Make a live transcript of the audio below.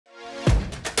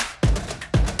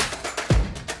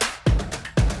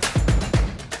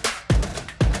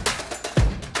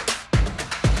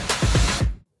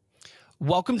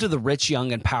Welcome to the Rich,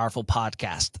 Young, and Powerful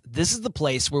podcast. This is the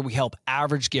place where we help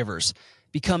average givers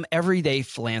become everyday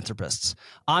philanthropists.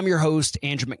 I'm your host,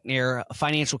 Andrew McNair, a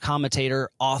financial commentator,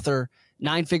 author,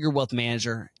 nine-figure wealth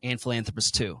manager, and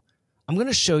philanthropist too. I'm going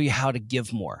to show you how to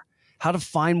give more, how to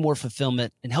find more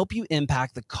fulfillment, and help you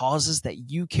impact the causes that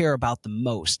you care about the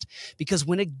most. Because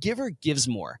when a giver gives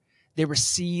more, they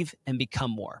receive and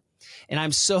become more. And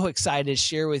I'm so excited to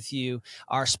share with you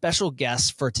our special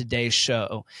guest for today's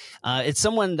show. It's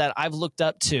someone that I've looked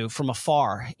up to from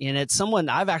afar, and it's someone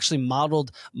I've actually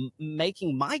modeled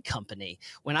making my company.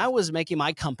 When I was making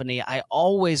my company, I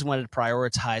always wanted to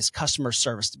prioritize customer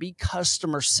service, to be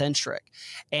customer centric.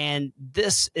 And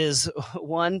this is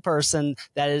one person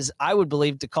that is, I would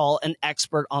believe, to call an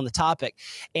expert on the topic.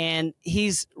 And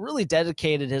he's really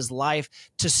dedicated his life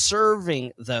to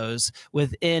serving those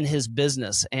within his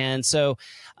business. And so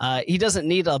he doesn't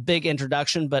need a big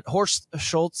introduction, but Horst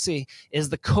Schulze is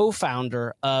the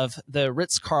co-founder of the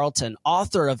Ritz-Carlton,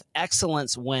 author of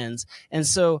Excellence Wins. And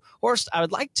so, Horst, I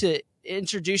would like to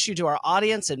introduce you to our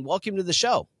audience and welcome to the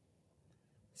show.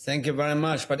 Thank you very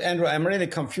much. But Andrew, I'm really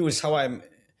confused how I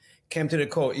came to the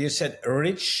call. You said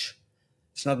rich.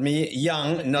 It's not me.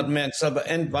 Young, not man.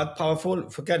 And what? Powerful?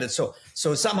 Forget it. So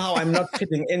somehow I'm not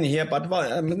fitting in here, but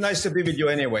well, nice to be with you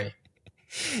anyway.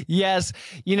 Yes.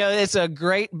 You know, it's a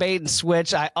great bait and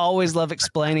switch. I always love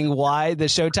explaining why the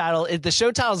show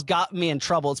title's got me in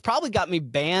trouble. It's probably got me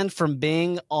banned from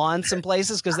being on some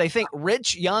places because they think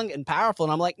rich, young, and powerful.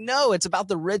 And I'm like, no, it's about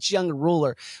the rich, young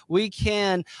ruler. We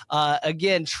can,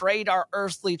 again, trade our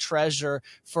earthly treasure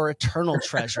for eternal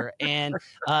treasure. And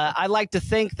I like to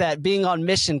think that being on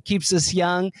mission keeps us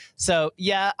young. So,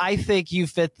 yeah, I think you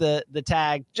fit the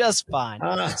tag just fine.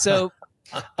 So,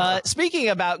 speaking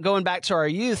about going back to our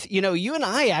youth, you know, you and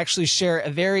I actually share a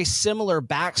very similar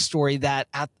backstory that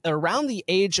at around the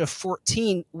age of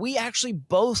 14, we actually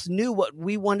both knew what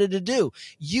we wanted to do.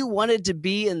 You wanted to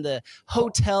be in the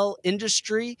hotel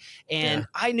industry, and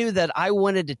I knew that I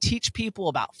wanted to teach people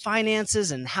about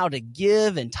finances and how to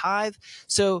give and tithe.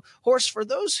 So, Horst, for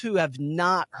those who have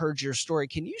not heard your story,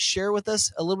 can you share with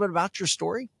us a little bit about your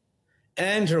story?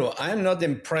 Andrew, I'm not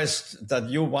impressed that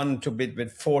you want to be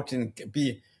with 14,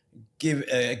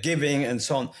 giving and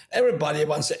so on. Everybody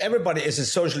is a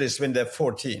socialist when they're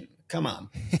 14. Come on.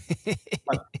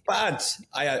 but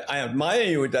I admire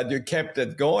you that you kept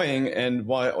it going and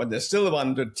they still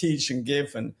want to teach and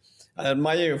give, and I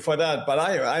admire you for that. But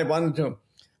I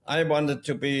wanted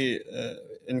to be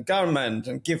in government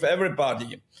and give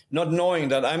everybody, not knowing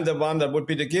that I'm the one that would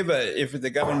be the giver if the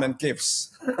government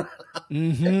gives.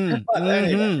 But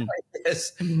anyway,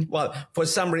 yes. Well, for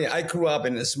some reason, I grew up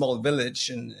in a small village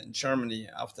in Germany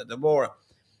after the war.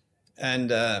 And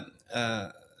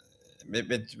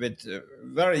with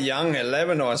very young,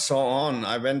 11 or so on,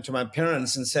 I went to my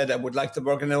parents and said I would like to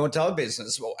work in the hotel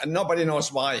business. Well, and nobody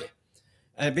knows why.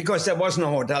 Because there was no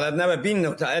hotel. I'd never been in a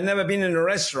hotel. I'd never been in a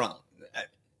restaurant,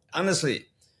 honestly.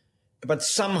 But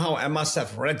somehow I must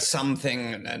have read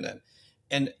something,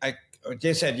 and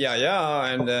they said,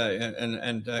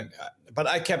 but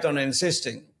I kept on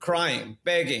insisting, crying,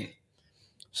 begging.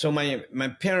 So my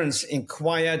parents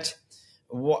inquired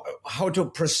how to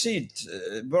proceed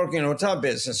working in hotel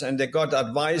business, and they got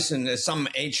advice in some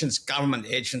government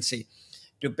agency,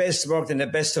 to best work in the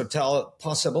best hotel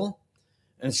possible,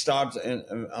 and start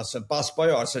as a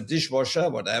busboy or as a dishwasher,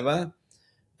 whatever,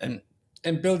 and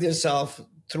build yourself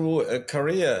through a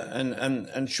career.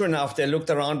 And sure enough, they looked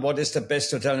around, what is the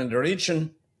best hotel in the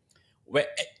region? We're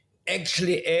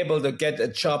actually able to get a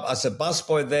job as a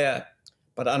busboy there.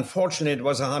 But unfortunately, it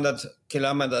was 100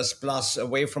 kilometers plus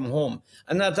away from home.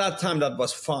 And at that time, that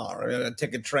was far.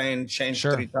 Take a train, change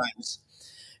 3 times.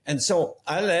 And so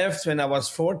I left when I was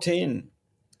 14.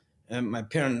 And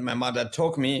my mother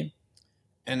took me,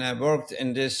 and I worked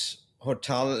in this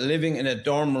hotel, living in a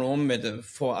dorm room with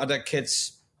 4 other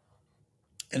kids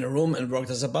in a room, and worked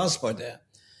as a busboy there.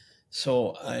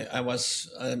 So I was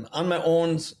on my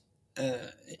own,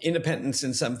 independent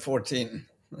since I'm 14.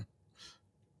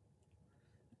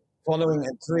 Following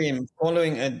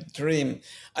a dream.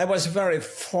 I was very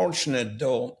fortunate,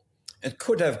 though. It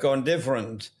could have gone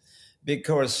different,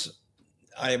 because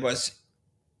I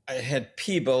had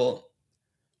people.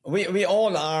 We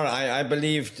all are, I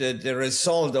believe, the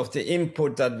result of the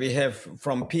input that we have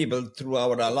from people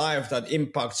throughout our life that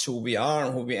impacts who we are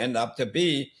and who we end up to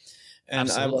be. And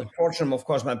absolutely. I was fortunate, of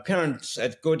course, my parents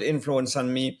had good influence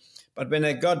on me. But when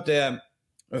I got there,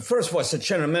 first was the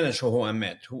general manager who I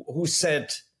met, who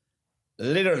said,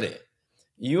 literally,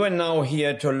 you are now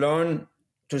here to learn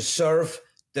to serve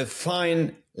the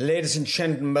fine ladies and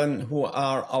gentlemen who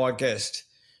are our guests.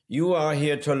 You are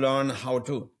here to learn how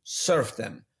to serve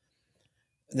them.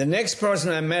 The next person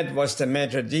I met was the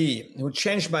maitre d', who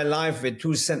changed my life with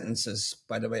 2 sentences,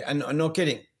 by the way. And no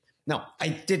kidding. Now, I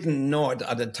didn't know it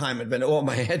at the time. It went over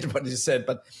my head what he said,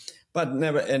 but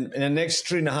never. In the next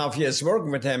 3.5 years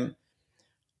working with him,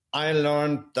 I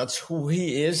learned that's who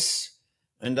he is,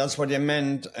 and that's what he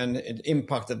meant, and it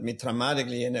impacted me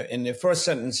dramatically. In the first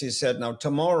sentence, he said, now,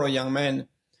 tomorrow, young man,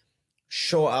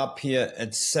 show up here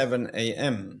at 7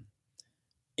 a.m.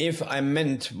 If I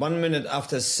meant 1 minute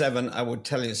after 7, I would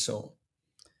tell you so.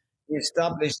 He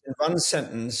established in one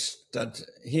sentence that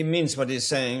he means what he's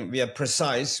saying. We are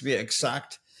precise, we are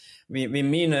exact, we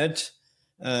mean it,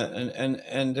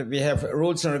 and we have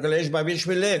rules and regulations by which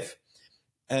we live.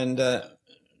 And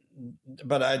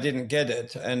but I didn't get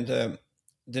it. And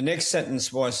the next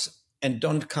sentence was, and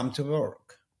don't come to work.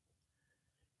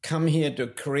 Come here to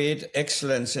create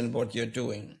excellence in what you're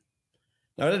doing.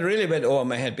 Now, that really went over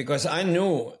my head because I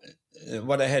knew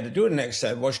what I had to do next.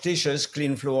 I wash dishes,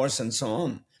 clean floors, and so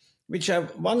on, which I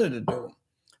wanted to do.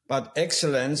 But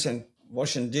excellence and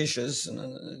washing dishes,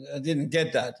 I didn't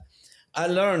get that. I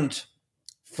learned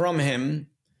from him,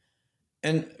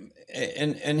 and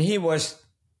he was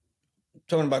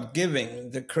talking about giving,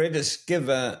 the greatest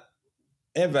giver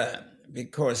ever,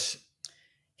 because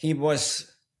he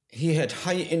had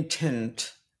high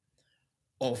intent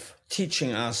of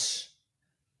teaching us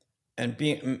and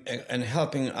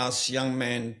helping us young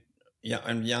men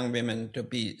and young women to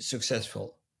be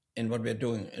successful in what we're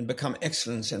doing and become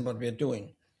excellence in what we're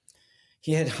doing.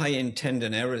 He had high intent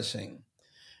in everything.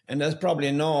 And there's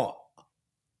probably no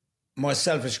more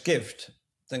selfish gift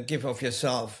than give of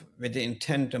yourself with the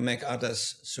intent to make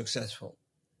others successful.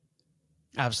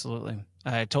 Absolutely.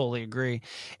 I totally agree.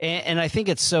 And I think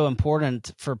it's so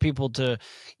important for people to,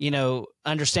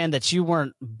 understand that you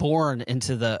weren't born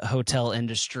into the hotel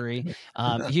industry.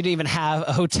 You didn't even have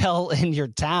a hotel in your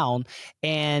town,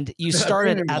 and you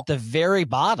started at the very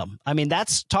bottom. I mean,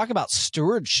 talk about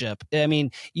stewardship. I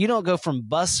mean, you don't go from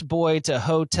busboy to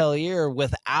hotelier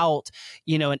without,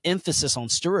 an emphasis on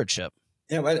stewardship.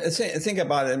 Yeah, well, think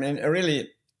about it. I mean, really,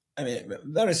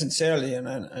 very sincerely, and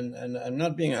I'm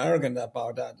not being arrogant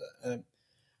about that.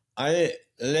 I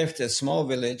left a small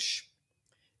village,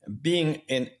 being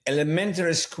an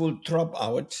elementary school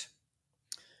dropout,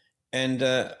 and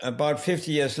about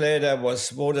 50 years later was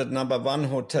voted #1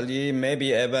 hotelier,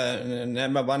 maybe ever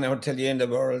 #1 hotelier in the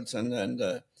world,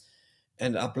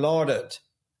 and applauded.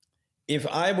 If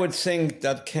I would think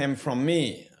that came from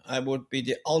me, I would be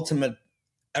the ultimate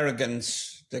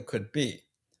arrogance there could be.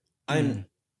 I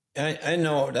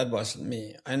know that wasn't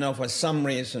me. I know for some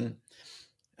reason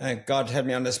God had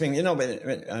me on the swing.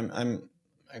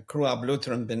 I grew up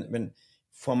Lutheran. When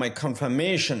for my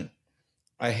confirmation,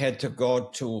 I had to go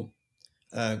to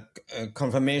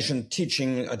confirmation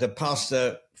teaching at the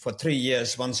pastor for 3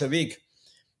 years, once a week,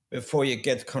 before you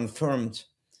get confirmed.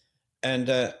 And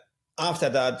after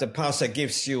that, the pastor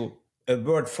gives you a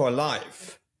word for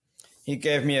life. He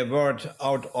gave me a word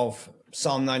out of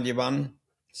Psalm 91.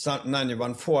 Psalm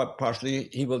 91:4, partially,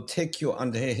 he will take you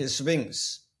under his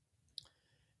wings.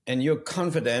 And your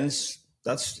confidence,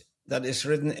 that is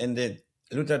written in the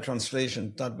Luther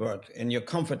translation, that word, and your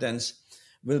confidence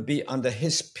will be under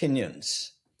his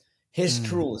pinions. His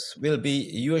truth will be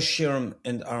your shield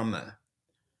and armor.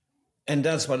 And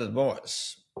that's what it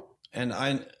was. And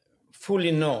I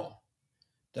fully know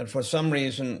that for some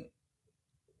reason,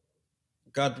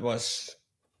 God was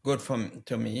good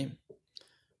to me.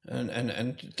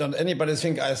 And don't anybody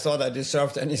think I thought I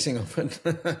deserved anything of it.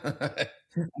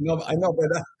 I know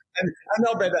better. I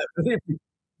know better.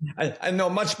 I know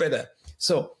much better.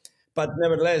 So, but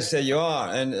nevertheless, there you are.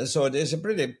 And so it is a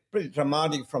pretty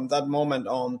dramatic from that moment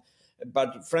on.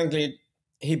 But frankly,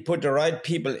 he put the right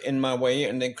people in my way,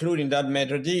 and including that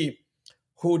maitre d',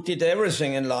 who did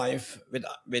everything in life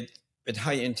with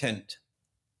high intent.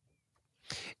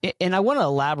 And I want to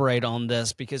elaborate on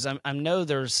this because I know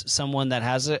there's someone that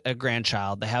has a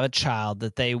grandchild, they have a child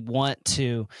that they want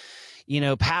to,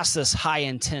 pass this high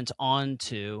intent on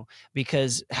to,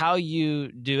 because how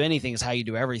you do anything is how you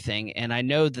do everything. And I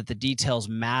know that the details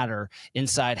matter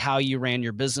inside how you ran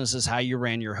your businesses, how you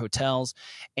ran your hotels.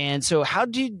 And so how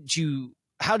did you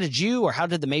or how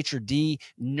did the maitre d'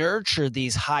 nurture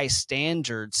these high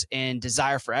standards and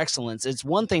desire for excellence? It's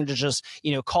one thing to just,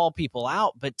 call people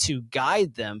out, but to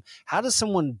guide them. How does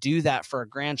someone do that for a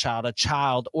grandchild, a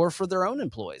child, or for their own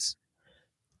employees?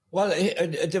 Well,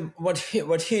 what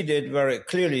he did very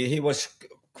clearly, he was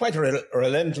quite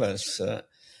relentless.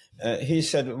 He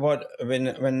said,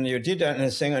 when you did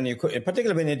anything, and you could,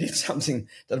 particularly when you did something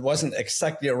that wasn't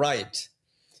exactly right,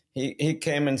 he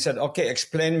came and said, okay,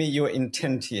 explain me your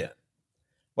intent here.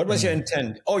 What was your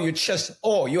intent?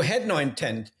 You had no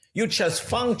intent. You just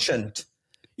functioned.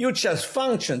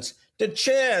 The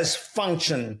chairs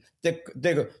function.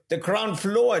 The ground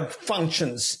floor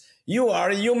functions. You are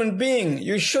a human being.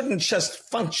 You shouldn't just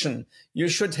function. You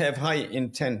should have high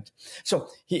intent. So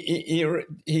he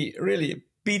really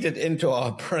beat it into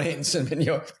our brains. And when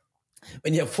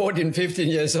you're 14, 15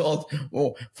 years old,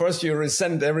 first you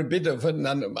resent every bit of it, and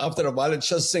then after a while it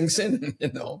just sinks in,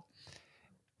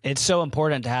 It's so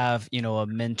important to have, a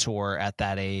mentor at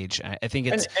that age. I think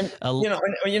it's,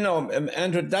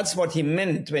 Andrew, that's what he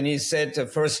meant when he said the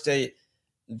first day,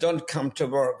 don't come to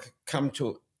work, come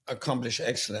to accomplish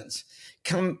excellence.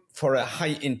 Come for a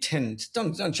high intent.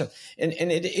 Don't just, and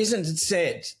it isn't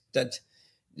said that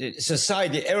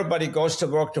society, everybody goes to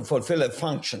work to fulfill a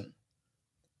function.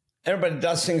 Everybody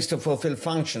does things to fulfill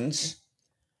functions.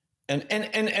 And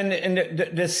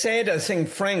the sadder thing,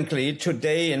 frankly,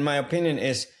 today, in my opinion,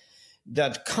 is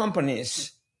that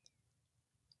companies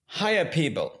hire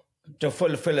people to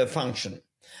fulfill a function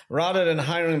rather than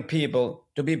hiring people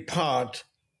to be part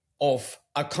of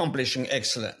accomplishing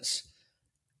excellence,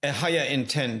 a higher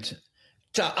intent.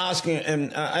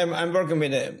 I'm working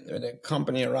with a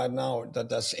company right now that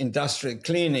does industrial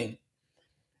cleaning,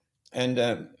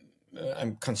 and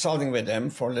I'm consulting with them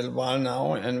for a little while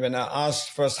now. And when I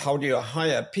asked first, how do you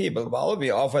hire people? Well,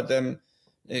 we offered them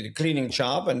a cleaning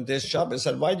job and this job. I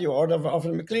said, why do you offer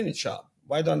them a cleaning job?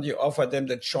 Why don't you offer them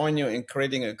to join you in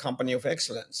creating a company of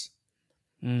excellence?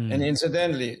 And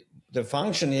incidentally, the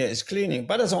function here is cleaning,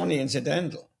 but it's only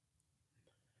incidental.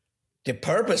 The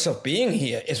purpose of being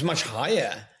here is much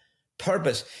higher.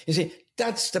 Purpose. You see,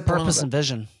 that's the problem. Purpose and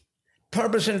vision.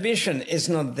 Purpose and vision is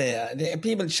not there.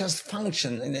 People just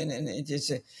function, and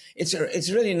it's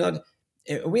really not.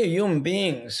 We're human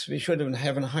beings. We should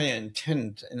have a higher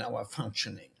intent in our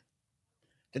functioning.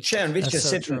 The chair in which you're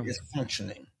sitting is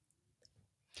functioning.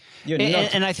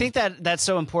 And I think that's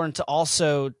so important to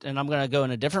also, and I'm going to go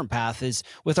in a different path, is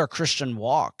with our Christian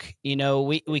walk.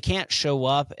 We can't show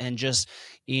up and just,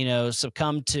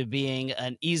 succumb to being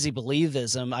an easy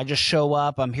believism. I just show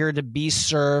up. I'm here to be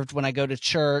served when I go to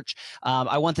church.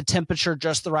 I want the temperature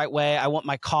just the right way. I want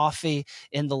my coffee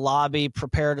in the lobby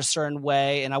prepared a certain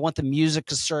way, and I want the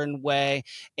music a certain way.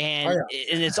 And,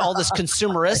 and it's all this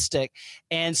consumeristic.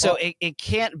 And so it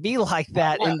can't be like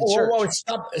that in the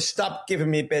church. Stop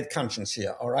giving me bad conscience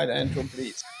here. All right, Andrew,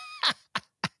 please.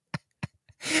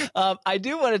 I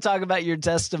do want to talk about your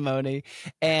testimony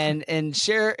and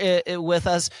share it with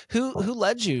us. Who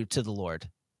led you to the Lord?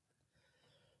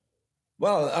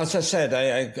 Well, as I said,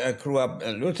 I grew up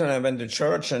Lutheran. I went to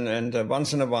church, and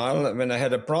once in a while, when I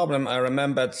had a problem, I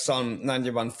remembered Psalm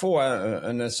 91:4,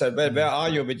 and I said, "Well, where are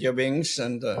you with your wings?"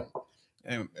 And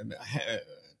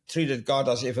treated God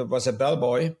as if it was a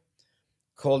bellboy.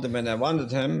 Called him when I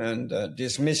wanted him, and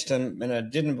dismissed him when I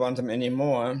didn't want him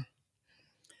anymore.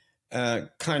 And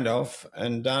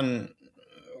then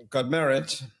got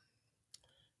married,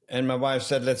 and my wife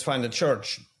said, let's find a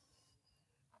church.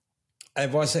 I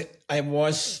was,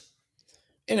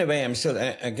 in a way, I'm still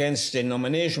against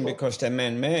denomination because they're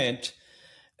man-made,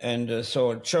 and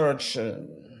so church,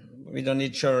 we don't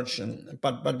need church,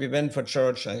 but we went for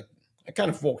church. I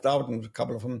kind of walked out in a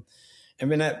couple of them. And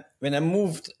when I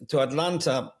moved to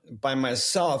Atlanta by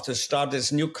myself to start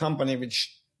this new company,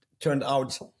 which turned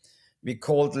out, we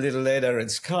called a little later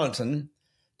Ritz-Carlton.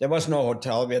 There was no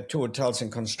hotel. We had 2 hotels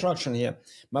in construction here.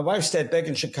 My wife stayed back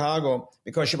in Chicago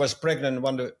because she was pregnant and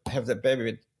wanted to have the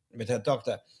baby with her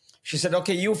doctor. She said,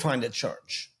 okay, you find a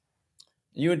church.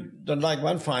 You don't like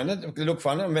one, find it. Look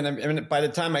for it. By the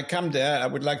time I come there, I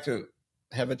would like to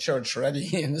have a church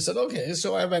ready. And I said, okay.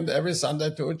 So I went every Sunday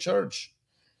to a church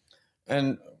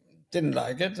and didn't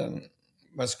like it and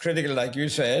was critical, like you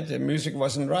said. The music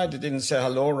wasn't right. It didn't say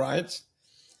hello right.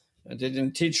 They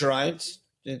didn't teach right.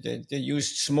 They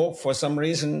used smoke for some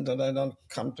reason that I don't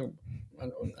come to,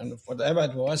 and whatever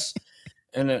it was.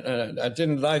 And I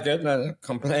didn't like it, and I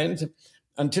complained.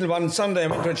 Until one Sunday I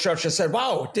went to a church and said,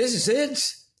 wow, this is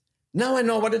it. Now I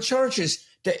know what a church is.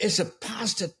 There is a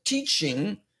pastor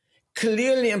teaching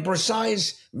clearly and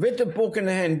precise with the book in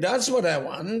hand. That's what I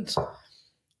want.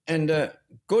 And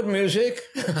good music.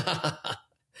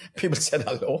 People said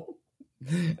hello.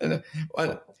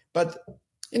 But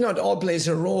it all plays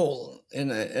a role, and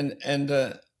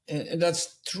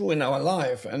that's true in our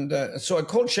life. And so I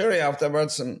called Sherry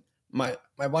afterwards, and my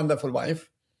wonderful wife,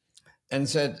 and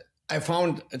said, I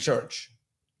found a church.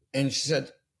 And she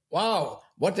said, wow,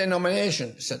 what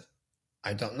denomination? She said,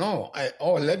 I don't know.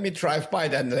 Let me drive by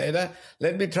then later.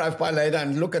 Let me drive by later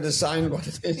and look at the sign, what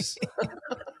it is.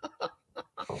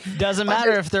 Doesn't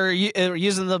matter if they're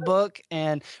using the book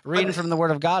and reading from the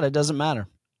Word of God. It doesn't matter.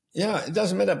 Yeah, it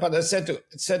doesn't matter. But I said to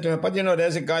her, but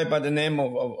there's a guy by the name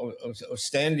of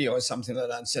Stanley or something like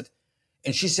that.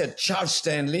 And she said, Charles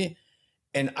Stanley.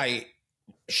 And I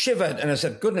shivered and I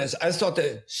said, goodness, I thought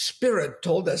the Spirit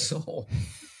told us so.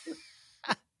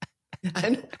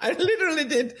 And I literally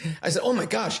did. I said, oh my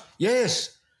gosh,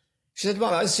 yes. She said,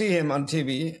 well, I see him on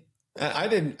TV.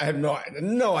 I had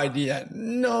no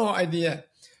idea.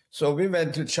 So we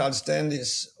went to Charles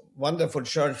Stanley's wonderful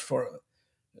church for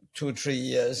 2-3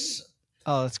 years.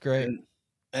 Oh, that's great.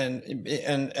 I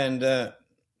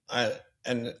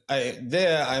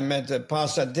met the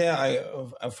pastor there.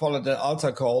 I followed the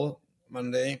altar call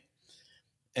one day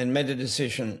and made a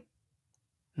decision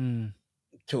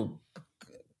to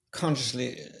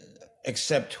consciously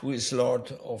accept who is Lord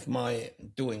of my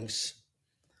doings.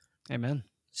 Amen.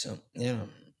 So, yeah.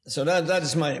 So that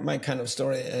is my kind of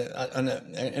story.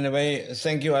 In a way,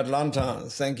 thank you, Atlanta.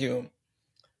 Thank you,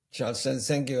 Charles. And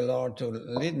thank you, Lord, to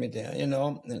lead me there,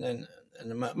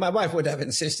 And my wife would have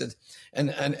insisted.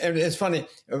 And it's funny.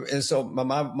 So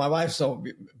my wife,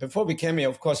 before we came here,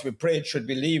 of course, we prayed, should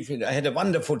we leave? I had a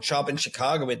wonderful job in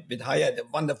Chicago. We'd hired a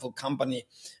wonderful company.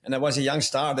 And I was a young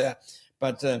star there.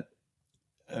 But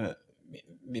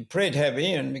we prayed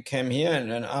heavy and we came here.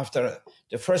 And after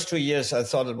the first 2 years, I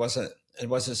thought it was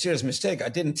a serious mistake. I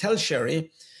didn't tell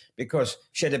Sherry because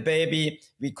she had a baby.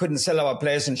 We couldn't sell our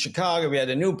place in Chicago. We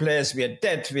had a new place. We had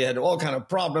debt. We had all kind of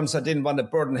problems. I didn't want to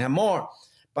burden her more.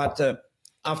 But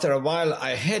after a while,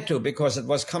 I had to because it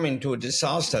was coming to a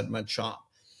disaster at my job.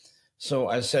 So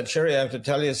I said, Sherry, I have to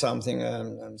tell you something.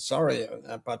 I'm sorry,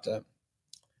 but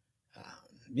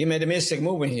we made a mistake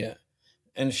moving here.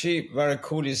 And she very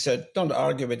coolly said, don't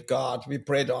argue with God. We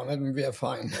prayed on it and we are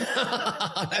fine.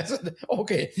 I said,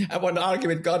 okay, I want to argue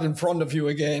with God in front of you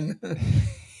again.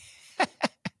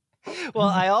 Well,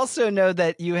 I also know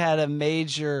that you had a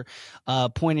major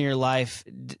point in your life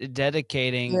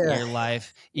dedicating your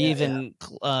life even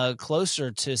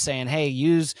closer to saying, hey,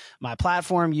 use my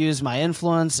platform, use my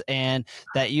influence, and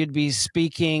that you'd be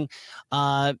speaking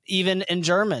even in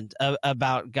German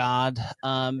about God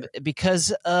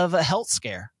because of a health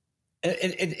scare.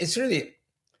 It's really,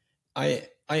 I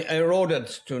wrote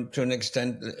it to an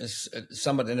extent,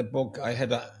 somewhat in a book.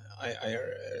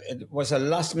 It was a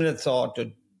last minute thought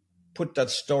to put that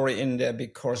story in there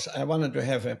because I wanted to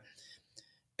have a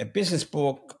business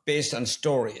book based on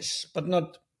stories, but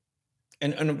not,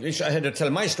 and I had to tell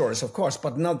my stories, of course,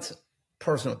 but not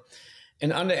personal.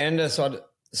 And on the end, I thought,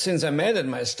 since I made it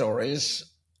my stories,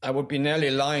 I would be nearly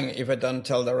lying if I don't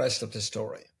tell the rest of the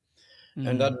story. Mm-hmm.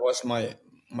 And that was my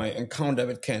encounter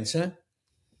with cancer.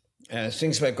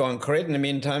 Things were going great. In the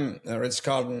meantime,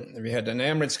 Ritz-Carlton, we had the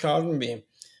name Ritz-Carlton.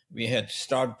 We had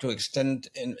started to expand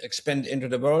into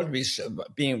the world. We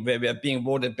were being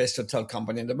voted best hotel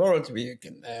company in the world.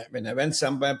 When I went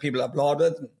somewhere, people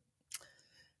applauded.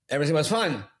 Everything was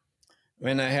fine.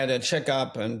 When I had a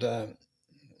checkup and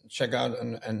checkout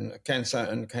and cancer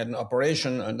and had an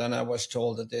operation, and then I was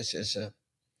told that this is a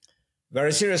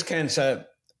very serious cancer,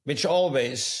 which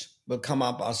always will come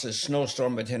up as a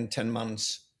snowstorm within 10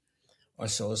 months or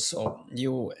so. So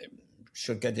you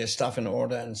should get your stuff in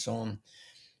order and so on.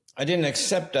 I didn't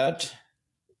accept that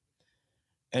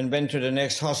and went to the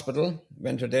next hospital,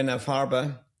 went to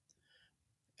Dana-Farber,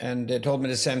 and they told me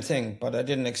the same thing, but I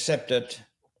didn't accept it.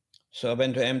 So I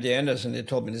went to MD Anderson, they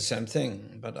told me the same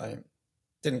thing, but I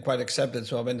didn't quite accept it,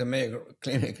 so I went to Mayo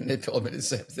Clinic and they told me the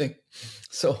same thing.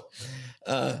 So,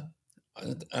 what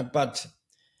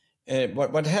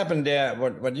happened there,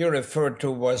 what you referred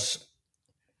to was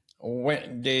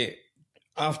when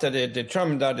after they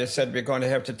determined that, they said, we're going to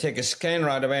have to take a scan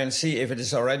right away and see if it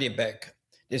is already back.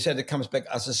 They said it comes back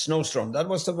as a snowstorm. That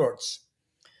was the words.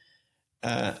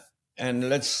 And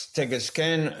let's take a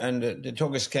scan. And they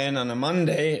took a scan on a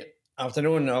Monday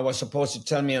afternoon. I was supposed to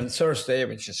tell me on Thursday,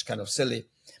 which is kind of silly.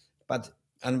 But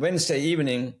on Wednesday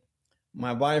evening,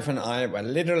 my wife and I were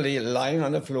literally lying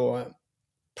on the floor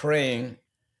praying.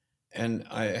 And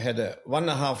I had a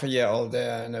 1.5-year-old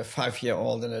there and a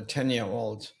 5-year-old and a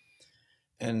 10-year-old.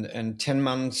 And 10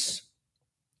 months,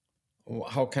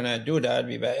 how can I do that?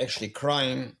 We were actually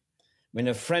crying when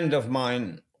a friend of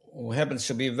mine who happens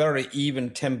to be very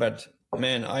even-tempered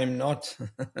man, I'm not,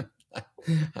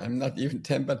 I'm not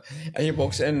even-tempered. And he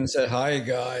walks in and said, hi,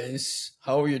 guys,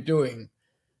 how are you doing?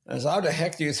 I said, how the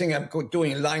heck do you think I'm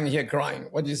doing lying here crying?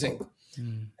 What do you think?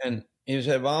 Mm. And he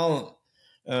said, well,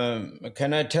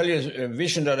 can I tell you a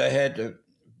vision that I had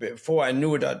before I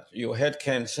knew that you had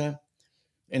cancer?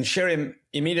 And Sherry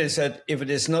immediately said, if it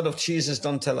is not of Jesus,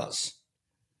 don't tell us.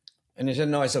 And he said,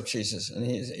 no, it's of Jesus. And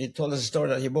he told us a story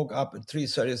that he woke up at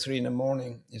 3:33 in the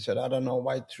morning. He said, I don't know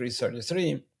why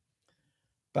 3:33,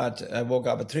 but I woke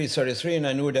up at 3:33 and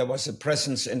I knew there was a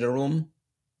presence in the room.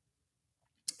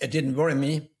 It didn't worry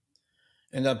me.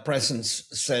 And that presence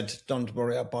said, don't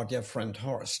worry about your friend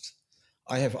Horst.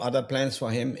 I have other plans for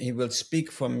him. He will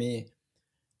speak for me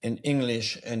in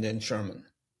English and in German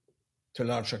to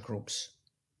larger groups.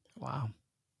 Wow.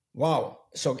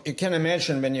 So you can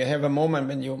imagine when you have a moment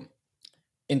when you,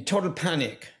 in total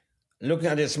panic, looking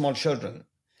at your small children,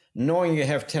 knowing you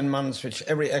have 10 months, which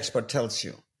every expert tells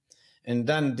you, and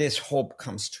then this hope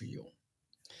comes to you.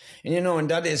 And and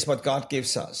that is what God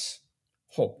gives us,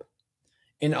 hope,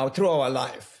 through our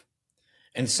life.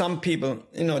 And some people,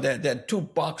 there are two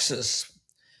boxes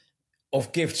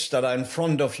of gifts that are in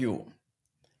front of you.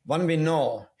 One we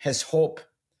know has hope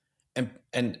and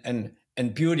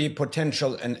beauty,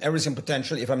 potential, and everything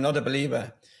potential if I'm not a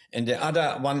believer. And the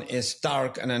other one is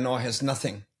dark and I know has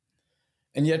nothing.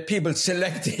 And yet people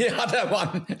select the other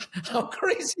one. How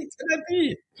crazy can that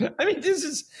be? I mean, this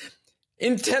is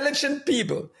intelligent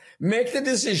people make the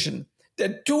decision.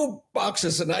 There are two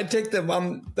boxes and I take the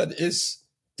one that is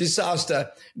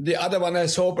disaster. The other one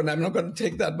has hope and I'm not going to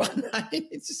take that one.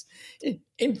 It's just,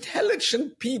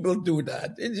 intelligent people do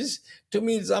that. It is, to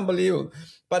me, it's unbelievable.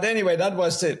 But anyway, that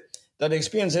was that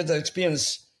experience.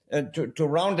 To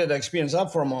round that experience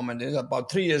up for a moment, is about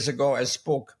 3 years ago, I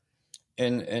spoke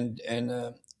in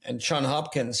Johns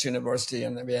Hopkins University,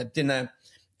 and we had dinner.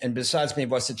 And besides me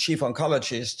was the chief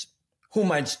oncologist,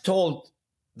 whom I'd told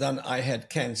that I had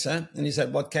cancer. And he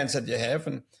said, "What cancer do you have?"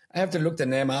 And I have to look the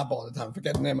name up all the time,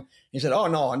 forget the name. He said, "Oh,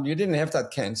 no, you didn't have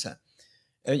that cancer.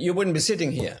 You wouldn't be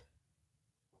sitting here."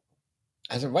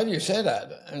 I said, "Why do you say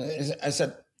that?" And I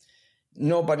said,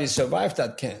 "Nobody survived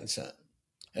that cancer.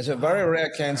 It's a very rare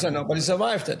cancer. Nobody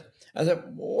survived it." I said,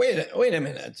 wait a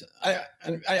minute.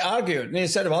 I argued. And he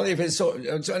said, "Well, if it's so,"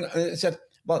 I said,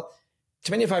 "Well,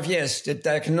 25 years, the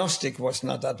diagnostic was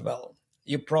not that well.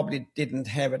 You probably didn't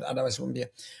have it, otherwise it wouldn't be."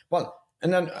 Well,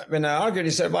 and then when I argued,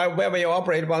 he said, "Where were you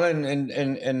operated?" "Well,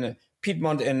 in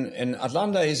Piedmont in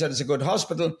Atlanta." He said, "It's a good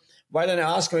hospital. Why don't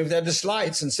I ask him if they had the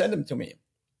slides and send them to me?"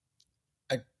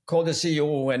 I called the CEO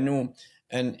who I knew,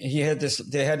 and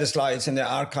they had the slides in the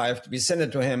archive. We sent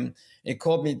it to him. He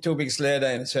called me 2 weeks later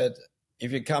and said,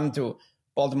 "If you come to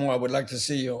Baltimore, I would like to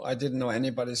see you." I didn't know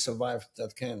anybody survived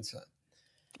that cancer.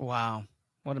 Wow.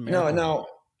 What a miracle. Now,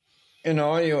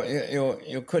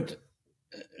 you could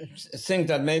think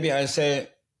that maybe I say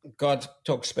God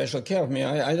took special care of me.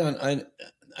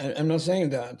 I'm not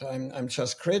saying that. I'm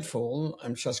just grateful.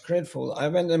 I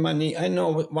went on my knee. I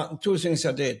know two things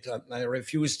I did. I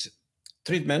refused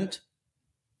treatment,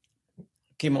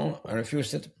 chemo. I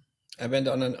refused it. I went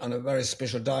on a very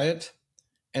special diet,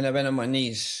 and I went on my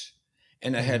knees,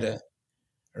 and I had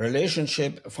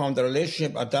found a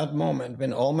relationship at that moment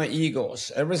when all my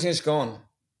egos, everything is gone.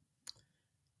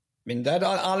 When that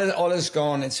all is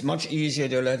gone, it's much easier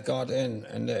to let God in.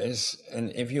 And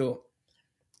if you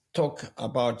talk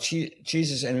about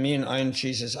Jesus and me and I in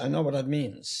Jesus, I know what that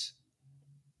means.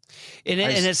 And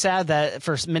it's sad that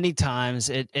for many times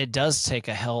it does take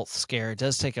a health scare. It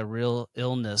does take a real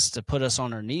illness to put us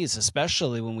on our knees,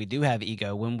 especially when we do have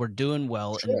ego, when we're doing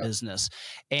well in business.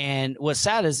 And what's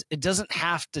sad is it doesn't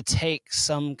have to take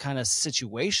some kind of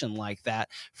situation like that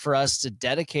for us to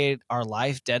dedicate our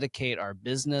life, dedicate our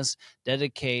business,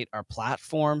 dedicate our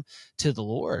platform to the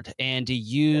Lord, and to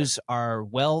use our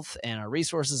wealth and our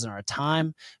resources and our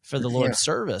time for the Lord's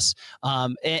service.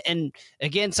 And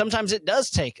again, sometimes it does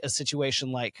take a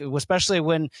situation like, especially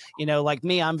when, like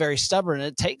me, I'm very stubborn.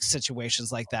 It takes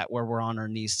situations like that where we're on our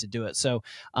knees to do it. So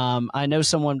I know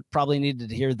someone probably needed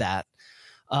to hear that.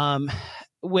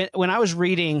 When I was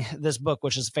reading this book,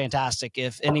 which is fantastic,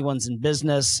 if anyone's in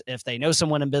business, if they know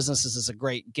someone in business, this is a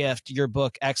great gift. Your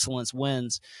book, Excellence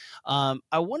Wins. I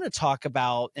want to talk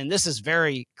about, and this is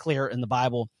very clear in the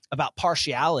Bible, about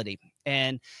partiality.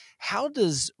 And how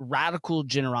does radical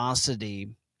generosity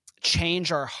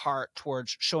change our heart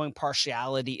towards showing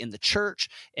partiality in the church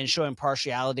and showing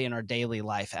partiality in our daily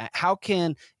life? How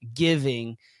can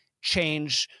giving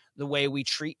change the way we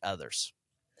treat others?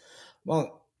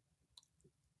 Well,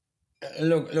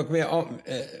 look. We are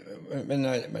when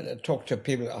I talk to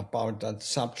people about that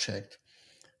subject,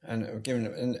 and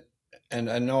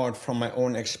I know it from my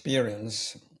own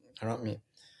experience around me.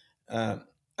 I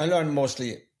learned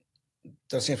mostly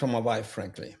those things from my wife.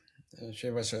 Frankly, she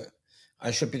was I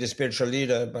should be the spiritual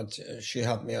leader, but she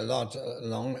helped me a lot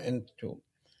along and to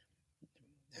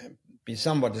be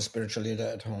somewhat the spiritual leader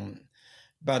at home.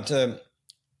 But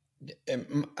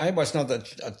I was not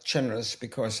that generous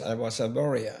because I was a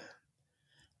warrior.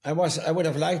 I would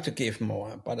have liked to give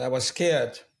more, but I was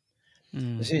scared.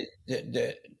 You see,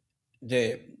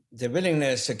 the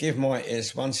willingness to give more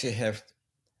is once you have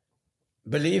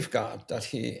believe God that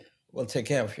He will take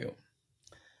care of you.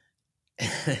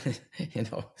 You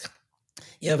know,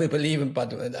 yeah, we believe Him,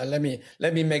 but let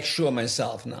me make sure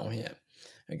myself now here.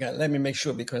 Okay, let me make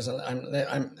sure, because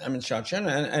I'm in charge,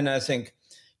 and I think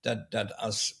that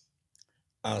as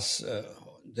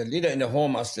the leader in the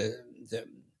home, as the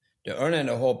earner in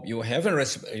the home, you have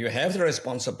the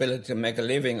responsibility to make a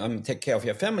living and take care of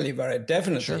your family, very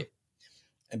definitely. Sure.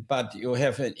 But you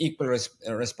have an equal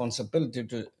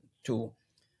responsibility to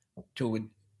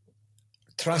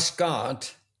trust God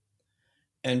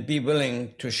and be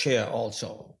willing to share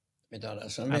also with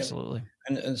others. I mean, absolutely.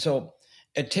 And so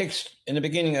it takes, in the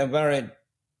beginning, a very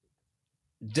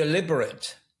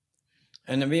deliberate,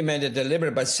 and we made it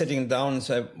deliberate by sitting down and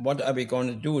say, what are we going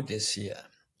to do this year?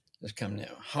 This come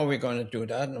now. How are we going to do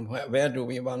that? And where do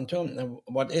we want to? And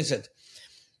what is it?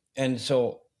 And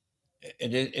so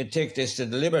it takes this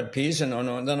deliberate piece, and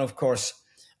then, of course,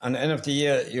 at the end of the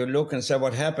year, you look and say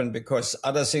what happened, because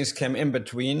other things came in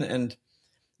between, and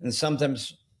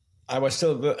sometimes I was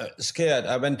still scared.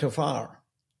 I went too far.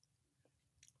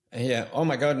 Yeah, oh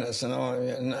my goodness,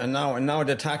 and now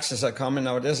the taxes are coming,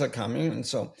 now this are coming, and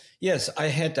so yes, I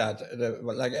had that,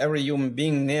 like every human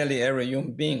being, nearly every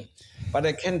human being. But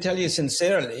I can tell you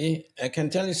sincerely,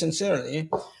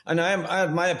 and I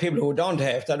admire people who don't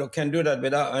have that, who can do that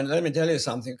without. And let me tell you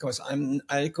something, because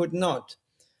I could not.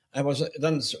 I was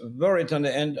then worried on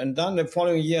the end, and then the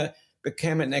following year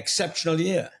became an exceptional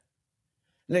year.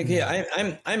 Like here,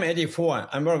 I'm 84.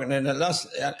 I'm working in the last,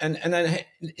 and I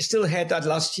still had that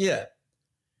last year.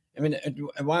 I mean,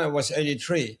 when I was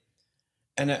 83,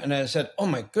 and I said, oh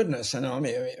my goodness, and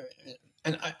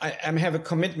I have a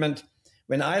commitment.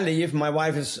 When I leave, my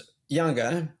wife is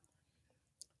younger,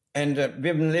 and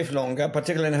we will live longer,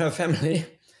 particularly in her family.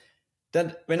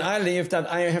 That when I leave,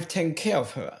 that I have taken care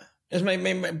of her. It's my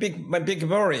big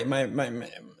worry.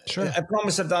 Sure. I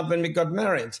promised her that when we got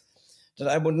married, that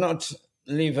I would not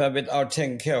leave her without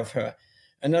taking care of her.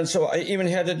 And then so I even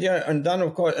had it year, and then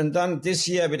of course, and then this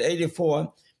year with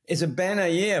 84 is a banner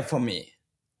year for me.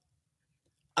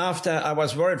 After I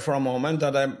was worried for a moment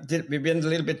that we went a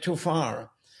little bit too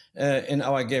far in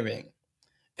our giving.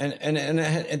 And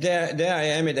there I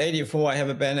am at 84, I have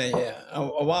a banner year.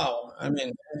 Oh, wow. I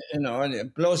mean,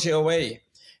 it blows you away.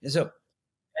 And so,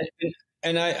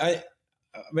 and I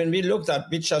when we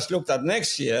just looked at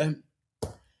next year,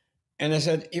 and I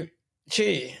said,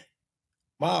 gee,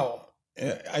 wow,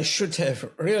 I should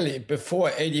have really,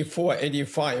 before 84,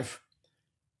 85,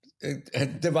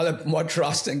 developed more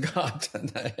trust in God than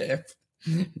I have.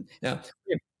 Yeah.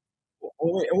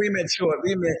 We made sure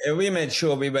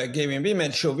we were giving. We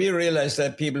made sure we realized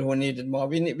that people who needed more.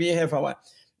 We have our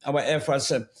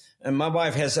efforts. And my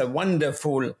wife has a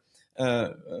wonderful,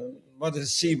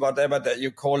 whatever that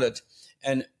you call it,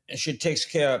 and she takes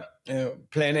care.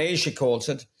 Plan A, she calls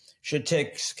it. She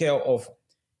takes care of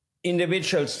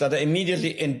individuals that are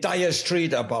immediately in dire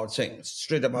street about things.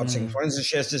 For instance,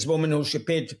 she has this woman who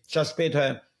just paid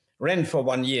her rent for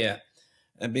 1 year,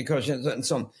 because and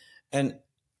so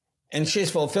and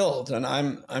she's fulfilled, and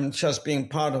I'm just being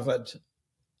part of it.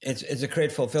 It's a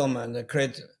great fulfillment, a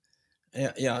great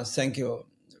thank you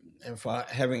for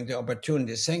having the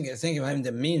opportunity. Thank you for having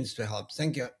the means to help.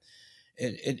 Thank you.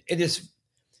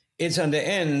 It's on the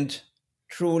end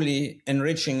truly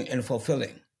enriching and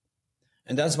fulfilling.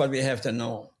 And that's what we have to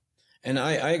know. And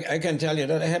I can tell you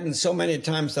that it happened so many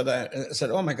times that I said,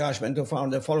 oh my gosh, went too far.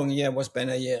 The following year was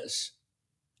banner years.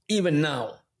 Even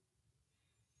now.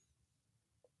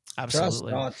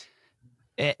 Absolutely.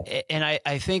 And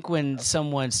I think when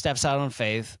someone steps out on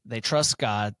faith, they trust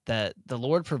God that the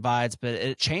Lord provides, but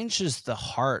it changes the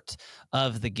heart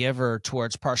of the giver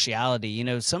towards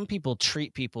partiality. Some people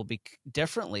treat people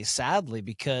differently, sadly,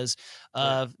 because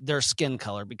of their skin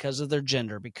color, because of their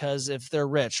gender, because if they're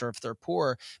rich or if they're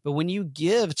poor. But when you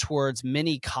give towards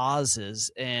many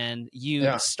causes and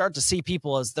you start to see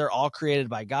people as they're all created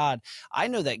by God, I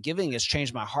know that giving has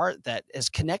changed my heart, that has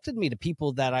connected me to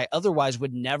people that I otherwise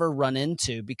would never run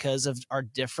into because of our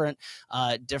different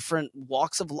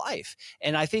walks of life.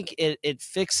 And I think it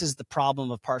fixes the problem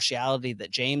of partiality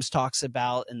that James talks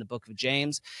about in the book of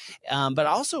James. But I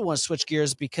also want to switch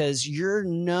gears because your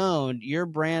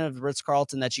brand of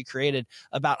Ritz-Carlton that you created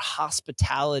about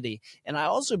hospitality. And I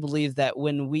also believe that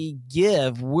when we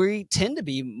give, we tend to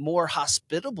be more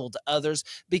hospitable to others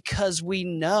because we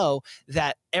know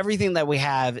that everything that we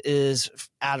have is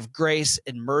out of grace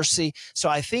and mercy. So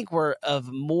I think we're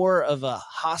more of a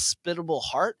hospitable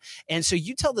heart. And so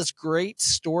you tell this great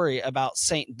story about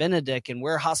Saint Benedict and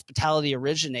where hospitality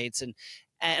originates. And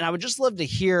I would just love to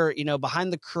hear,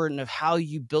 behind the curtain of how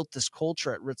you built this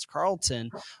culture at Ritz-Carlton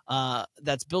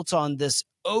that's built on this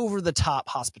over-the-top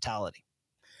hospitality.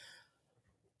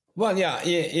 Well,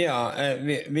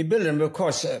 we built them, of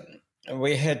course.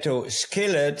 We had to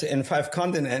scale it in 5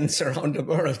 continents around the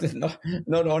world,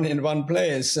 not only in one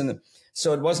place. And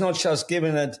so it was not just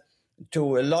giving it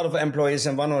to a lot of employees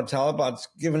in one hotel, but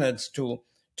giving it to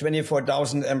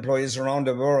 24,000 employees around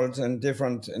the world in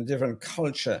different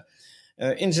culture.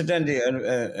 Incidentally,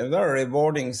 a very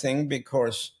rewarding thing,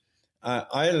 because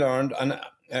I learned, and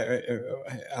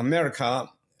America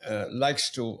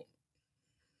likes to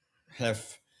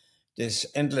have these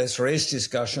endless race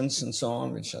discussions and so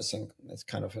on, which I think is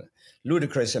kind of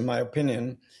ludicrous in my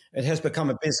opinion. It has become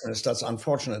a business. That's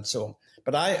unfortunate. So,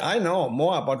 but I know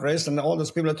more about race than all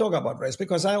those people that talk about race,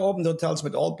 because I opened hotels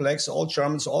with all blacks, all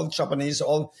Germans, all Japanese,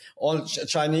 all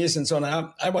Chinese, and so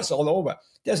on. I was all over.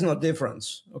 There's no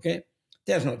difference. Okay,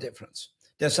 there's no difference.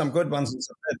 There's some good ones and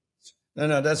some bad ones.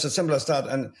 No, that's as simple as that.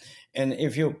 And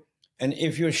if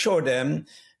you show them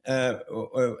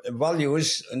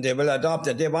values, and they will adopt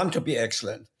it. They want to be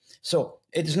excellent. So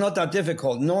it is not that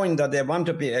difficult knowing that they want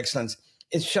to be excellent.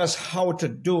 It's just how to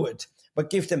do it. But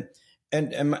give them,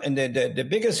 and the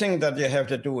biggest thing that you have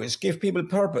to do is give people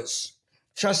purpose.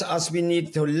 Just as we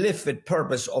need to live with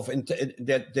purpose,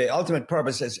 that the ultimate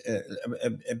purpose is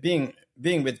being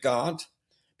with God,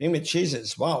 being with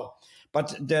Jesus. Wow.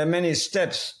 But there are many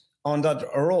steps on that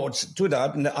road to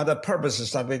that, and the other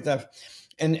purposes that we have.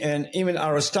 And even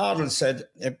Aristotle said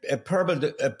a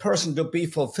person to be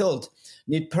fulfilled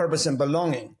need purpose and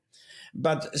belonging.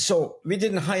 But so we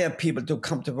didn't hire people to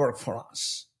come to work for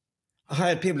us. I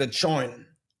hired people to join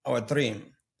our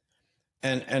dream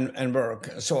and work.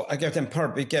 So I gave them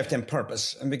we gave them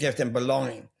purpose, and we gave them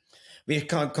belonging. We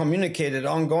communicated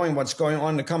ongoing what's going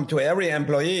on to come to every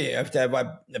employee. If they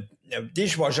were a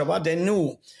dishwasher, what they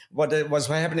knew, what was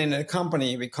happening in the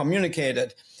company. We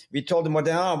communicated. We told them what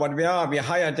they are, what we are. We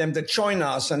hired them to join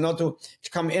us and not to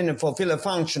come in and fulfill a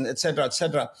function, etc.,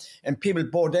 etc. And people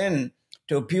bought in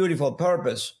to a beautiful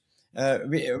purpose. I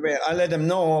let them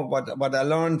know what I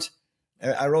learned.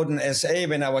 I wrote an essay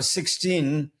when I was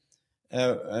 16.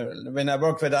 When I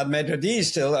worked with that Maitre d'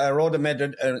 still, I wrote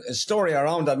a story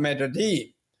around that Maitre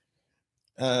d'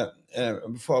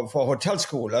 for hotel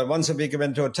school. Once a week I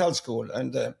went to hotel school.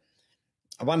 And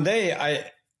one day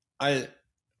I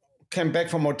came back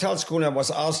from hotel school and I was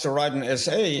asked to write an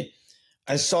essay.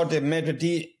 I saw the Maitre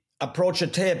d' approach a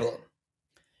table.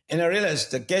 And I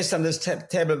realized the guests on this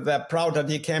table were proud that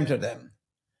he came to them.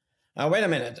 Now, wait a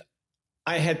minute.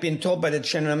 I had been told by the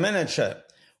general manager,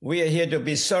 we are here to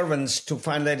be servants to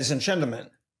fine ladies and gentlemen.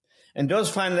 And those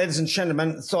fine ladies and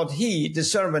gentlemen thought he, the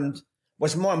servant,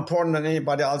 was more important than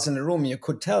anybody else in the room. You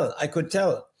could tell. I could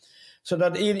tell. So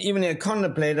that even I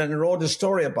contemplated and wrote a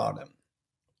story about him.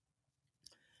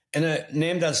 And I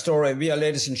named that story, We Are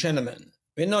Ladies and Gentlemen.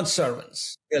 We're not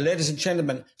servants. We are ladies and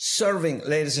gentlemen, serving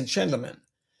ladies and gentlemen.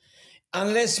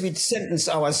 Unless we sentence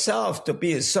ourselves to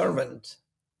be a servant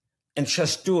and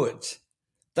just do it,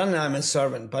 then I'm a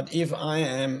servant. But if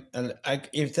I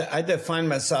define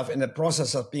myself in the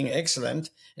process of being excellent,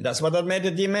 and that's what that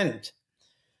Maitre d' meant.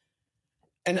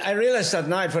 And I realized that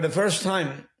night for the first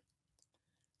time,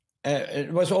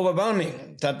 it was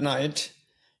overwhelming that night,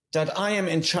 that I am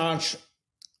in charge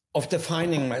of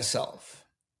defining myself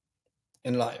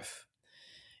in life.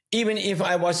 Even if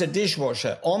I was a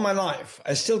dishwasher all my life,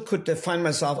 I still could define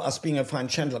myself as being a fine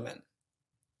gentleman.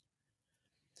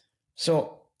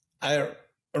 So I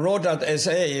wrote that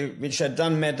essay, which had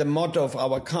then made the motto of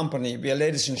our company. We are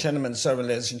ladies and gentlemen, serving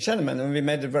ladies and gentlemen. And we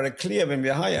made it very clear when we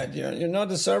hired, you're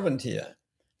not a servant here.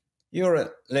 You're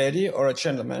a lady or a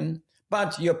gentleman,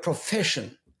 but your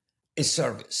profession is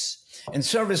service. And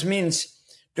service means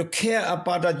to care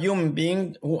about that human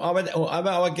being, whoever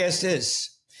our guest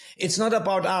is. It's not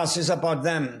about us, it's about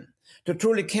them. To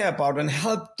truly care about and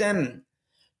help them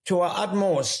to our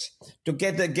utmost, to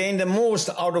gain the most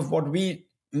out of what we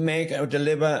make or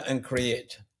deliver and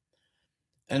create.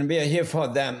 And we are here for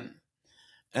them.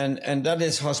 And that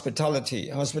is hospitality.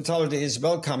 Hospitality is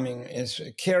welcoming, is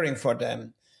caring for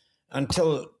them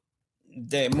until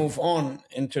they move on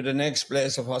into the next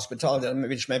place of hospitality,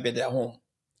 which may be their home.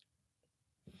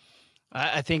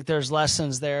 I think there's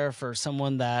lessons there for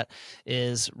someone that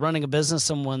is running a business,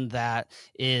 someone that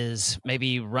is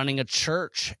maybe running a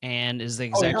church and is the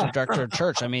executive director of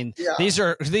church. I mean, these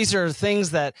are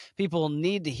things that people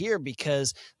need to hear,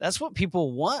 because that's what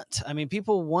people want. I mean,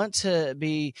 people want to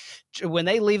be, when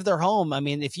they leave their home, I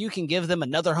mean, if you can give them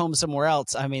another home somewhere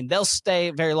else, I mean, they'll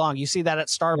stay very long. You see that at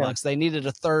Starbucks. They needed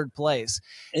a third place.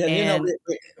 Yeah, and,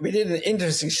 we did an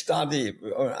interesting study.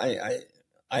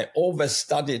 I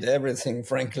overstudied everything,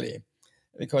 frankly,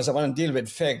 because I want to deal with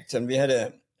facts. And we had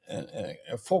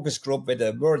a focus group with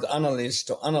a word analyst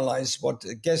to analyze what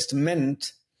a guest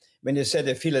meant when they said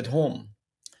they feel at home.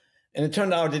 And it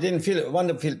turned out they didn't want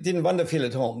to feel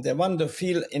at home. They wanted to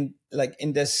feel in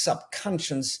their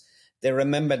subconscious, they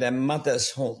remember their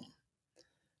mother's home.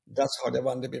 That's how they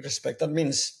want to be respected. That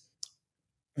means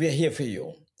we're here for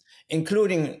you,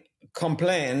 including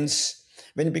complaints.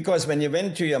 Because when you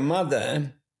went to your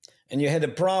mother and you had a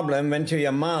problem, went to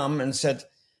your mom and said,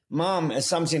 "Mom,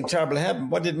 something terrible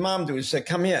happened." What did mom do? She said,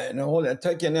 "Come here,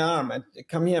 take you in the arm.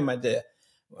 Come here, my dear.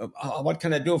 What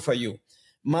can I do for you?"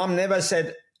 Mom never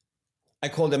said, "I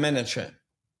call the manager."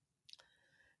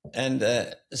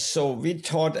 And so we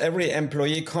taught every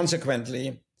employee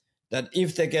consequently that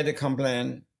if they get a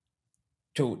complaint,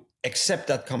 to accept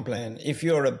that complaint. If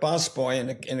you're a busboy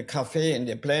in a cafe and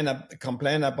they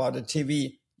complain about a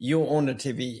TV, you own the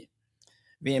TV.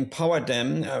 We empowered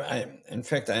them. In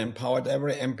fact, I empowered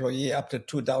every employee up to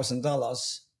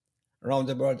 $2,000 around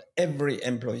the world, every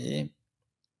employee,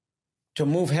 to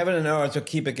move heaven and earth to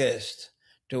keep a guest,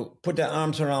 to put their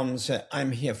arms around and say,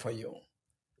 "I'm here for you.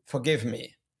 Forgive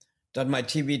me that my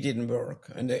TV didn't work."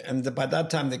 And by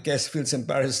that time, the guest feels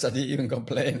embarrassed that he even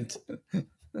complained.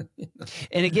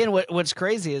 And again, what's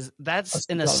crazy is that's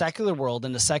in a secular world,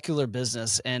 in a secular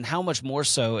business, and how much more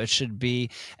so it should be,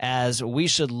 as we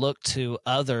should look to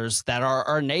others that are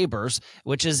our neighbors,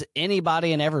 which is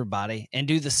anybody and everybody, and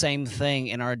do the same thing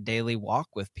in our daily walk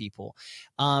with people.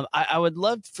 I would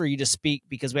love for you to speak,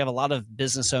 because we have a lot of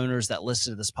business owners that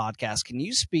listen to this podcast. Can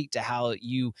you speak to how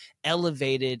you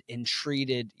elevated and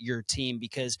treated your team?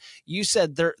 Because you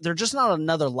said they're just not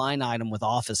another line item with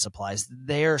office supplies.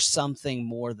 They're something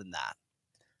more than that.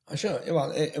 Sure.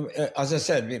 Well, as I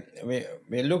said,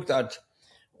 we looked at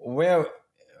where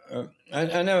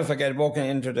I never forget walking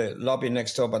into the lobby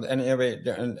next door. But anyway,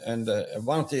 and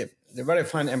one of the very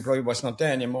fine employee was not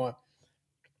there anymore,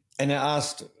 and I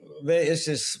asked, "Where is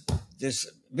this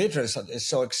waitress that is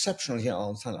so exceptional here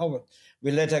all the time?" "Oh,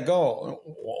 we let her go."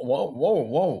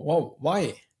 Whoa!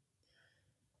 Why?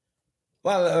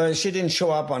 "Well, she didn't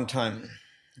show up on time."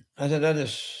 I said, "That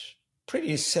is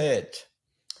pretty sad.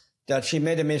 That she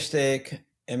made a mistake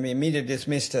and we immediately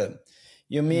dismissed her.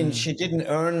 You mean she didn't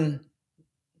earn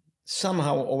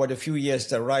somehow over the few years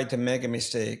the right to make a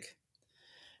mistake?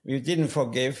 We didn't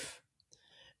forgive."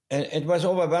 And it was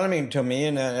overwhelming to me,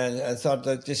 and I thought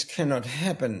that this cannot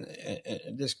happen.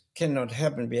 This cannot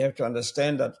happen. We have to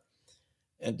understand that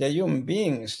they're human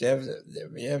beings.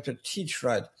 We have to teach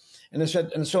right. And I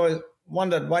said, and so I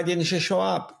wondered, why didn't she show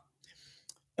up?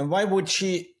 And why would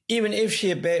she, even if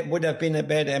she would have been a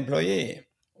bad employee,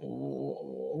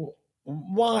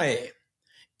 why?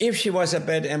 If she was a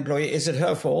bad employee, is it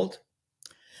her fault?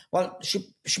 Well,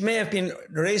 she may have been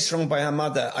raised wrong by her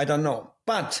mother. I don't know.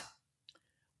 But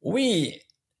we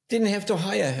didn't have to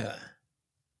hire her.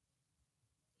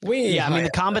 I mean,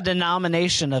 the common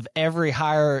denomination of every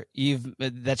hire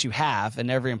that you have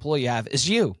and every employee you have is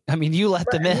you. I mean, you let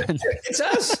them in. It's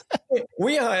us.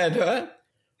 We hired her.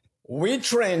 We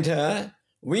trained her.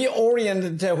 We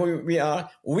oriented her who we are.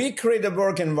 We create a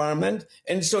work environment.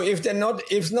 And so if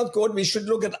it's not good, we should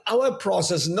look at our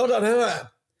process, not at her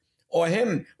or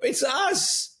him. It's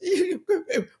us.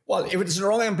 Well, if it's the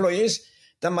wrong employees,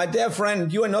 then my dear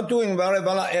friend, you are not doing very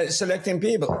well at selecting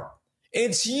people.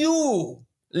 It's you,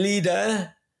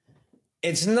 leader.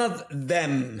 It's not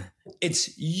them.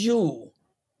 It's you.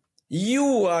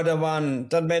 You are the one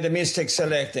that made a mistake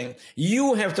selecting.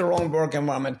 You have the wrong work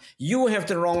environment. You have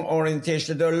the wrong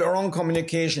orientation, the wrong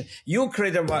communication. You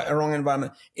create a wrong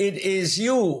environment. It is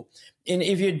you. And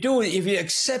if you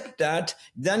accept that,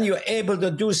 then you're able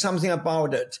to do something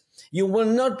about it. You will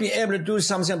not be able to do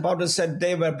something about it said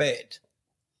they were bad.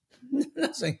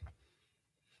 Nothing.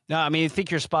 No, I mean, I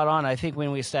think you're spot on. I think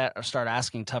when we start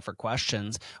asking tougher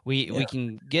questions, we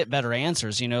can get better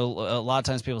answers. You know, a lot of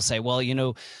times people say, well, you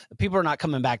know, people are not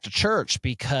coming back to church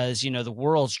because, you know, the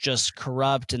world's just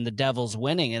corrupt and the devil's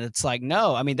winning. And it's like,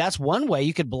 no, I mean, that's one way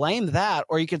you could blame that.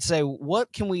 Or you could say,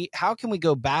 how can we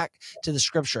go back to the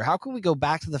scripture? How can we go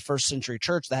back to the first century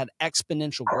church that had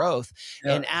exponential growth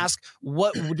and ask,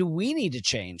 what do we need to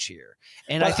change here?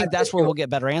 And I think that's where we'll get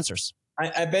better answers.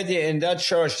 I bet you in that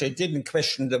church, they didn't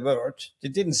question the word. They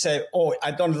didn't say, oh,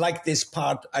 I don't like this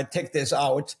part. I take this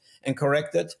out and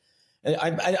correct it. I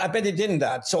bet they didn't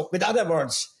that. So with other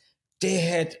words, they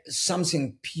had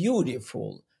something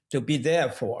beautiful to be there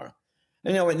for.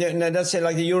 You know, let's say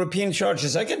like the European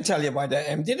churches, I can tell you why they're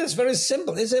empty. That's very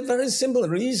simple. It's a very simple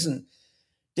reason.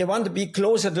 They want to be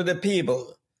closer to the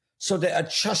people. So they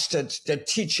adjusted their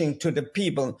teaching to the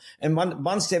people. And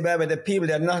once they were with the people,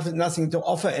 they had nothing to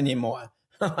offer anymore.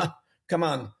 Come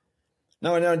on.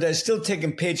 No, they're still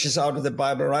taking pages out of the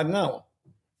Bible right now,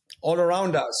 all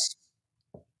around us.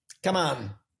 Come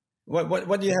on.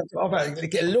 What do you have to offer?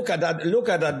 Look at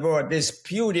that word, this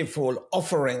beautiful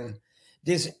offering,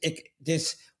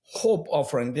 this hope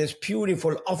offering, this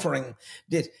beautiful offering.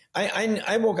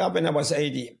 I woke up when I was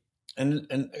 80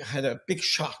 and had a big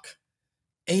shock.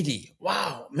 80.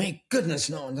 Wow, my goodness,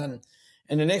 no.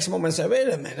 And the next moment I said, wait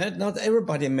a minute, not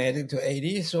everybody made it to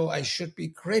 80, so I should be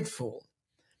grateful.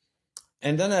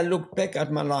 And then I looked back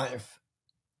at my life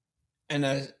and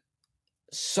I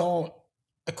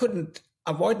couldn't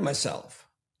avoid myself.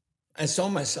 I saw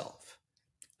myself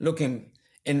looking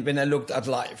in when I looked at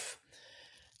life.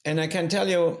 And I can tell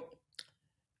you,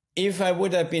 if I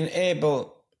would have been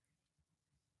able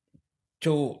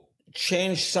to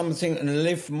change something and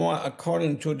live more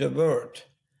according to the word,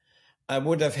 I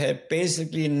would have had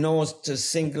basically no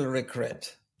single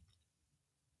regret.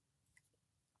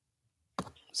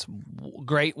 Some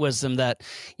great wisdom that,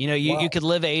 you could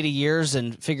live 80 years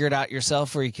and figure it out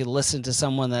yourself, or you could listen to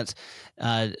someone that's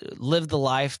lived the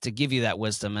life to give you that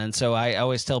wisdom. And so I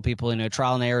always tell people,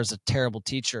 trial and error is a terrible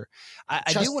teacher.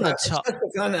 I do want to talk.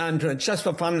 Just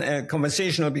for fun,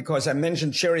 conversational, because I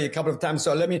mentioned Sherry a couple of times.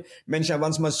 So let me mention it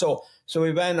once more. So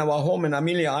we were in our home in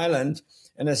Amelia Island,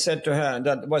 and I said to her,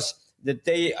 that was the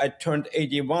day I turned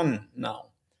 81 now.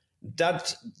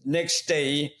 That next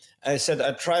day, I said,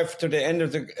 I drive to the end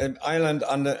of the island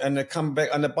and I come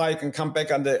back on the bike and come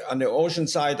back on the ocean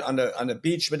side on the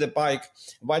beach with the bike.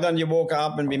 Why don't you walk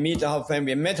up and we meet halfway?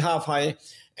 We met halfway,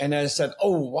 and I said,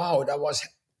 oh, wow, that was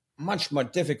much more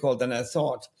difficult than I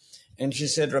thought. And she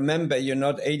said, remember, you're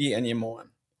not 80 anymore.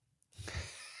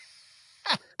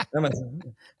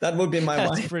 That would be my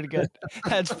wife. That's pretty good.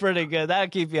 That's pretty good. That'll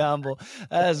keep you humble.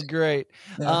 That's great.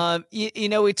 Yeah.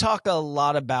 We talk a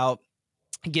lot about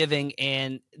giving,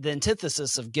 and the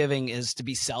antithesis of giving is to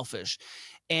be selfish.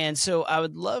 And so I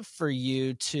would love for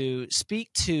you to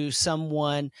speak to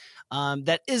someone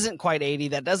that isn't quite 80,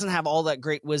 that doesn't have all that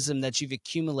great wisdom that you've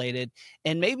accumulated.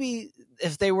 And maybe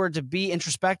if they were to be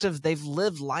introspective, they've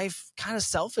lived life kind of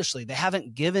selfishly. They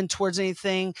haven't given towards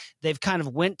anything. They've kind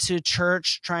of went to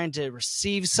church trying to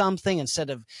receive something instead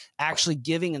of actually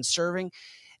giving and serving.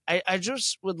 I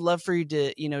just would love for you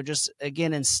to, just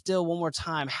again, instill one more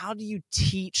time, how do you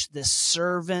teach this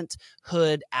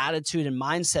servanthood attitude and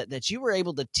mindset that you were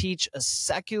able to teach a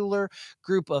secular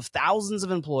group of thousands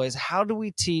of employees? How do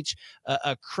we teach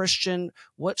a Christian?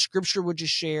 What scripture would you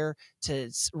share to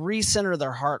recenter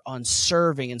their heart on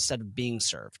serving instead of being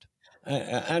served?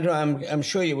 Andrew, I'm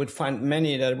sure you would find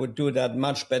many that would do that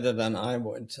much better than I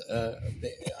would.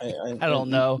 I don't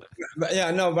know.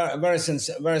 Yeah, no, very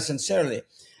sincerely.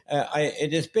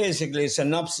 It is basically a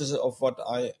synopsis of what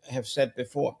I have said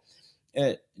before.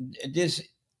 This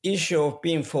issue of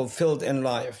being fulfilled in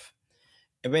life.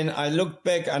 When I look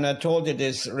back, and I told you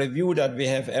this review that we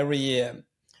have every year,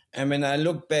 and when I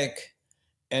look back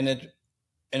and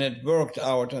it worked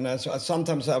out, and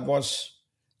sometimes I was,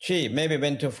 maybe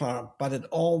went too far, but it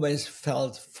always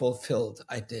felt fulfilled.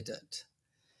 I did it.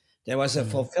 There was a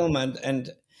fulfillment,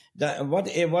 and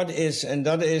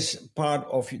that is part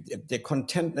of the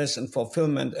contentness and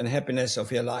fulfillment and happiness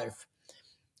of your life.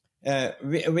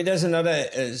 There's another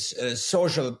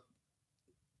social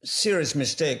serious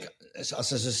mistake as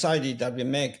a society that we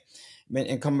make.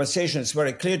 In conversation, it's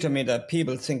very clear to me that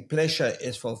people think pleasure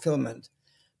is fulfillment.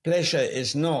 Pleasure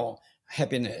is no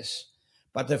happiness,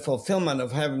 but the fulfillment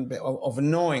of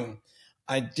knowing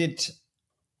I did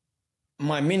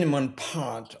my minimum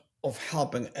part of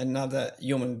helping another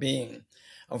human being,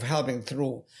 of helping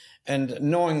through, and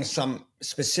knowing some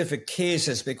specific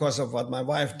cases because of what my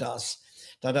wife does.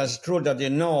 That is true that,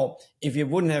 if you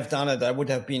wouldn't have done it, I would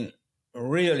have been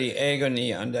really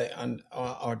agony out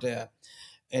there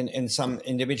in some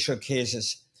individual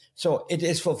cases. So it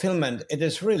is fulfillment. It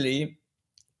is really,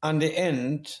 on the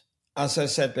end, as I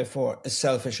said before, a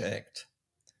selfish act.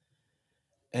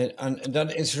 And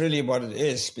that is really what it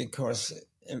is, because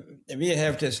we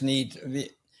have this need.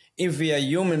 If we are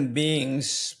human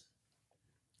beings,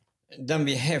 then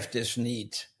we have this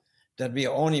need that we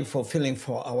are only fulfilling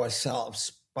for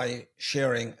ourselves by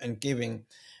sharing and giving.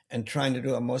 and trying to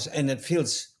do our most, and it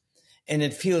feels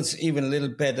even a little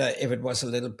better if it was a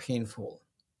little painful.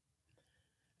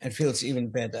 It feels even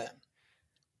better.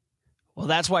 Well,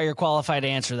 that's why you're qualified to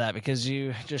answer that, because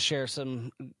you just share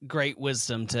some great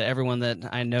wisdom to everyone that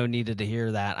I know needed to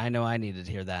hear that. I know I needed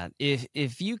to hear that.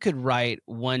 If you could write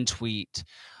one tweet,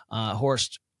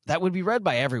 Horst, that would be read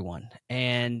by everyone.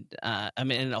 And I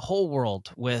mean, in a whole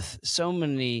world with so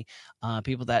many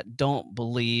people that don't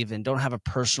believe and don't have a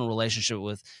personal relationship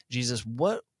with Jesus,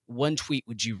 what one tweet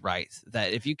would you write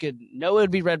that if you could know it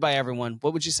would be read by everyone,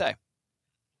 what would you say?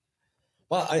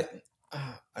 Well,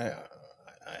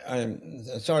 I'm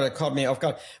sorry, that caught me off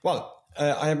guard. Well,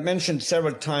 I have mentioned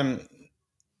several times,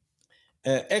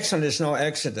 excellence is no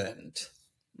accident.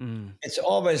 It's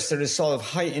always the result of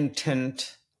high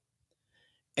intent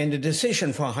and the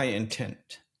decision for high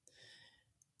intent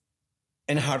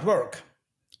and hard work.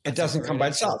 It doesn't come by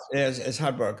itself. It's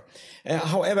hard work.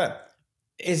 However,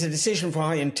 it's a decision for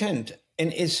high intent,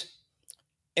 and it's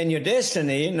in your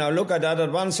destiny. Now look at that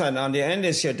at one side. On the end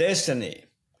is your destiny.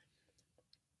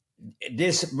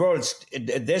 This world's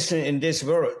destiny in this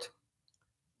world.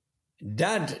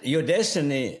 That your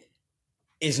destiny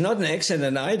is not an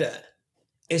accident either.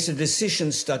 It's the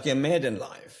decisions that you made in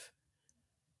life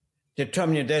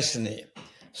determine your destiny.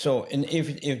 So, and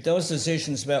if those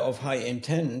decisions were of high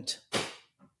intent,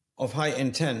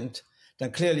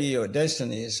 then clearly your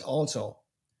destiny is also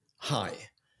high.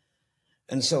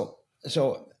 And so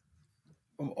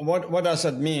what does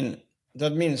that mean?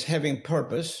 That means having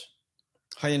purpose,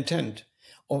 high intent,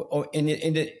 or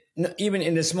even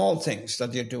in the small things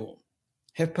that you do,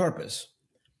 have purpose.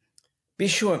 Be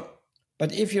sure,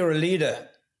 but if you're a leader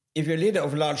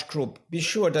of a large group, be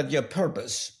sure that your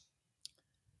purpose,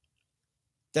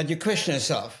 that you question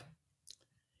yourself,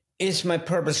 is my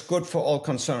purpose good for all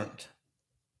concerned?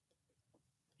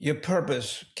 Your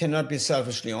purpose cannot be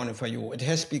selfishly only for you. It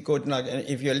has to be good. Like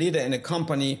if you're a leader in a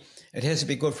company, it has to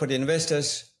be good for the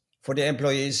investors, for the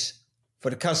employees, for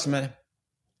the customer,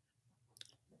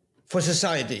 for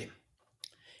society.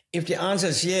 If the answer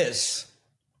is yes,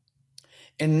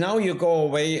 and now you go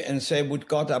away and say, would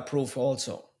God approve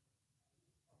also?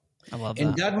 I love that.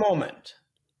 In that moment,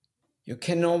 you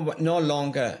can no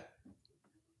longer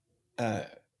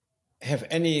have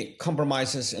any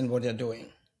compromises in what you're doing,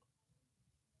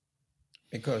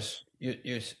 because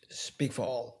you speak for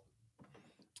all.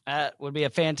 That would be a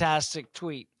fantastic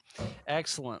tweet.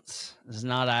 Excellence is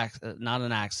not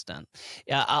an accident.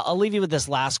 Yeah, I'll leave you with this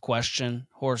last question,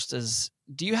 Horst.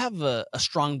 Do you have a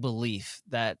strong belief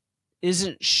that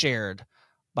isn't shared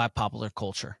by popular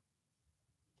culture?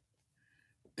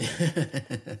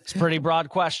 It's a pretty broad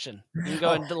question. You can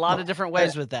go in a lot of different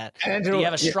ways with that. Andrew, do you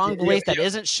have a strong belief that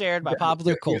isn't shared by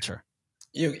popular culture?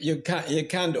 You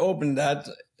can't open that.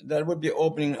 That would be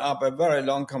opening up a very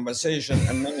long conversation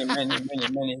and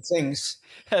many things.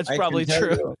 That's probably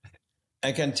true.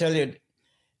 I can tell you,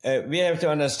 we have to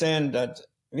understand that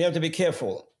we have to be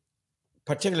careful,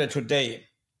 particularly today.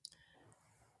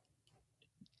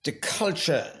 The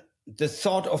culture, the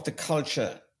thought of the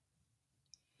culture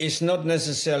is not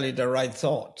necessarily the right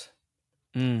thought.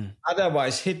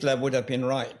 Otherwise, Hitler would have been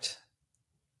right.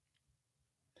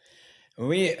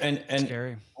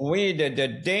 The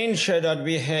danger that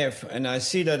we have, and I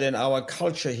see that in our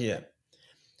culture here,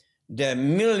 there are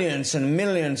millions and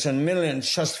millions and millions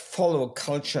just follow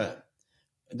culture.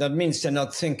 That means they're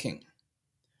not thinking.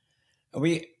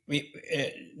 That's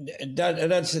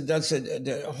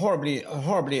a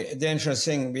horribly dangerous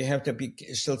thing. We have to be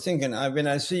still thinking. When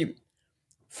I see,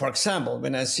 for example,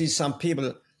 when I see some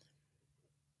people,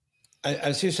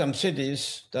 I see some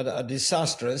cities that are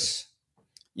disastrous,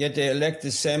 yet they elect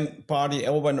the same party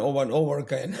over and over and over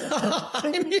again.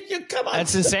 I mean, you come on.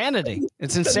 That's insanity.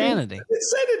 It's insanity.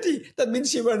 Insanity. That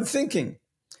means you weren't thinking.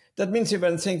 I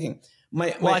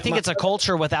think it's a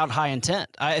culture without high intent.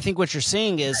 I think what you're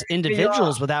seeing is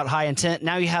individuals without high intent.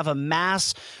 Now you have a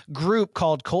mass group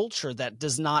called culture that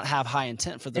does not have high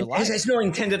intent for their life. It's no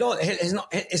intent at all.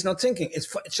 It's not thinking.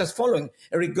 It's just following,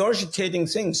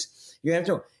 regurgitating things. We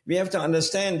have to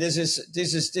understand this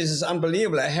is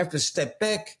unbelievable. I have to step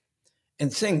back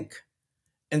and think.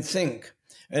 But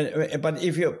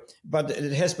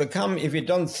it has become, if you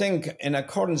don't think in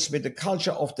accordance with the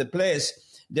culture of the place,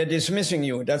 they're dismissing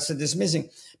you. That's the dismissing,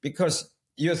 because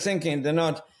you're thinking they're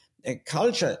not a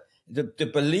culture. The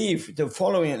belief, the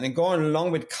following, and going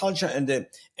along with culture and the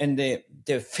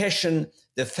fashion,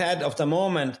 the fad of the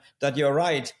moment that you're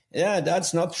right. Yeah,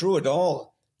 that's not true at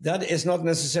all. That is not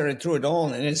necessarily true at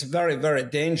all, and it's very, very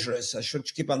dangerous. I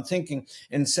should keep on thinking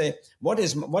and say, what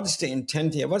is the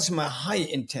intent here? What's my high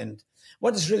intent?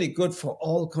 What is really good for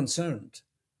all concerned?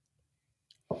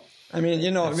 I mean,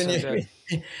 you know, That's when so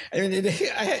you, I mean,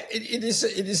 it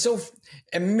is so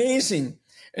amazing.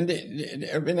 And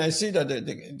when I see that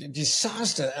the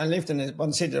disaster, I lived in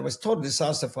one city that was total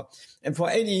disaster for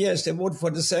 80 years, they vote for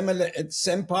the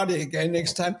same party again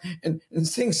next time and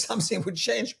think something would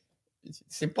change.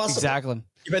 It's impossible. Exactly.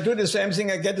 If I do the same thing,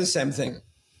 I get the same thing.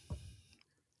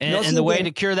 And the way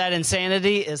to cure that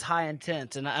insanity is high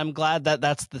intent. And I'm glad that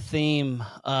that's the theme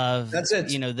of,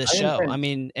 this show. I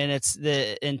mean, and it's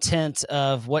the intent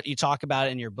of what you talk about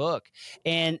in your book.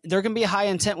 And there can be a high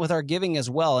intent with our giving as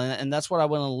well. And that's what I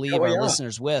want to leave our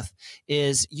listeners with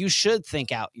is you should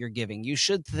think out your giving. You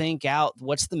should think out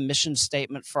what's the mission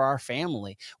statement for our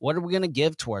family? What are we going to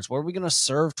give towards? What are we going to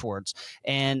serve towards?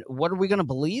 And what are we going to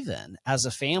believe in as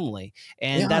a family?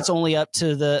 And that's only up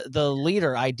to the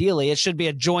leader. Ideally, it should be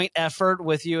a joint effort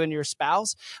with you and your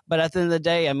spouse. But at the end of the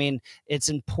day, I mean, it's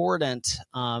important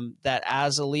that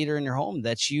as a leader in your home,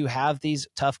 that you have these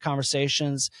tough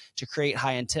conversations to create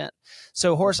high intent.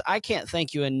 So, Horst, I can't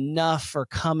thank you enough for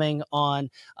coming on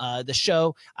the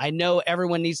show. I know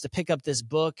everyone needs to pick up this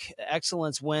book.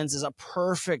 Excellence Wins is a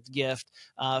perfect gift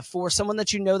for someone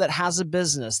that you know that has a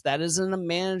business, that is in a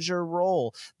manager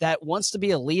role, that wants to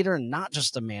be a leader, not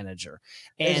just a manager.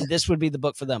 And this would be the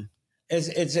book for them.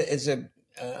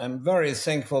 I'm very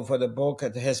thankful for the book.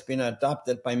 It has been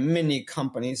adopted by many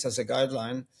companies as a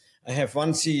guideline. I have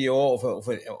one CEO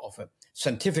of a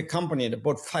scientific company that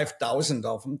bought 5,000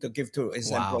 of them to give to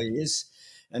his employees.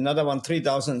 Another one,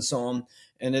 3,000 and so on.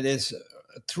 And it is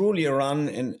truly run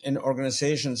in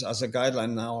organizations as a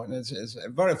guideline now. And it's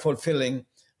very fulfilling.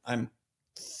 I'm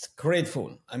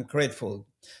grateful.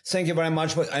 Thank you very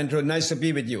much, Andrew. Nice to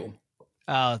be with you.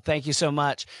 Oh, thank you so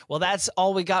much. Well, that's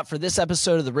all we got for this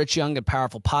episode of the Rich, Young, and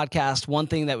Powerful podcast. One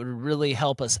thing that would really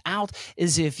help us out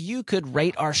is if you could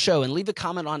rate our show and leave a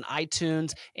comment on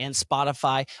iTunes and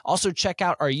Spotify. Also, check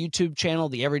out our YouTube channel,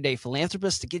 The Everyday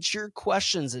Philanthropist, to get your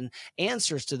questions and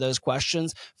answers to those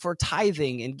questions for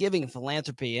tithing and giving and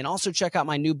philanthropy. And also check out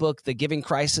my new book, The Giving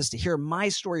Crisis, to hear my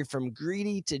story from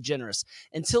greedy to generous.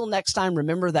 Until next time,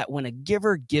 remember that when a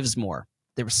giver gives more,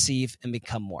 they receive and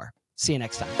become more. See you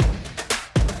next time.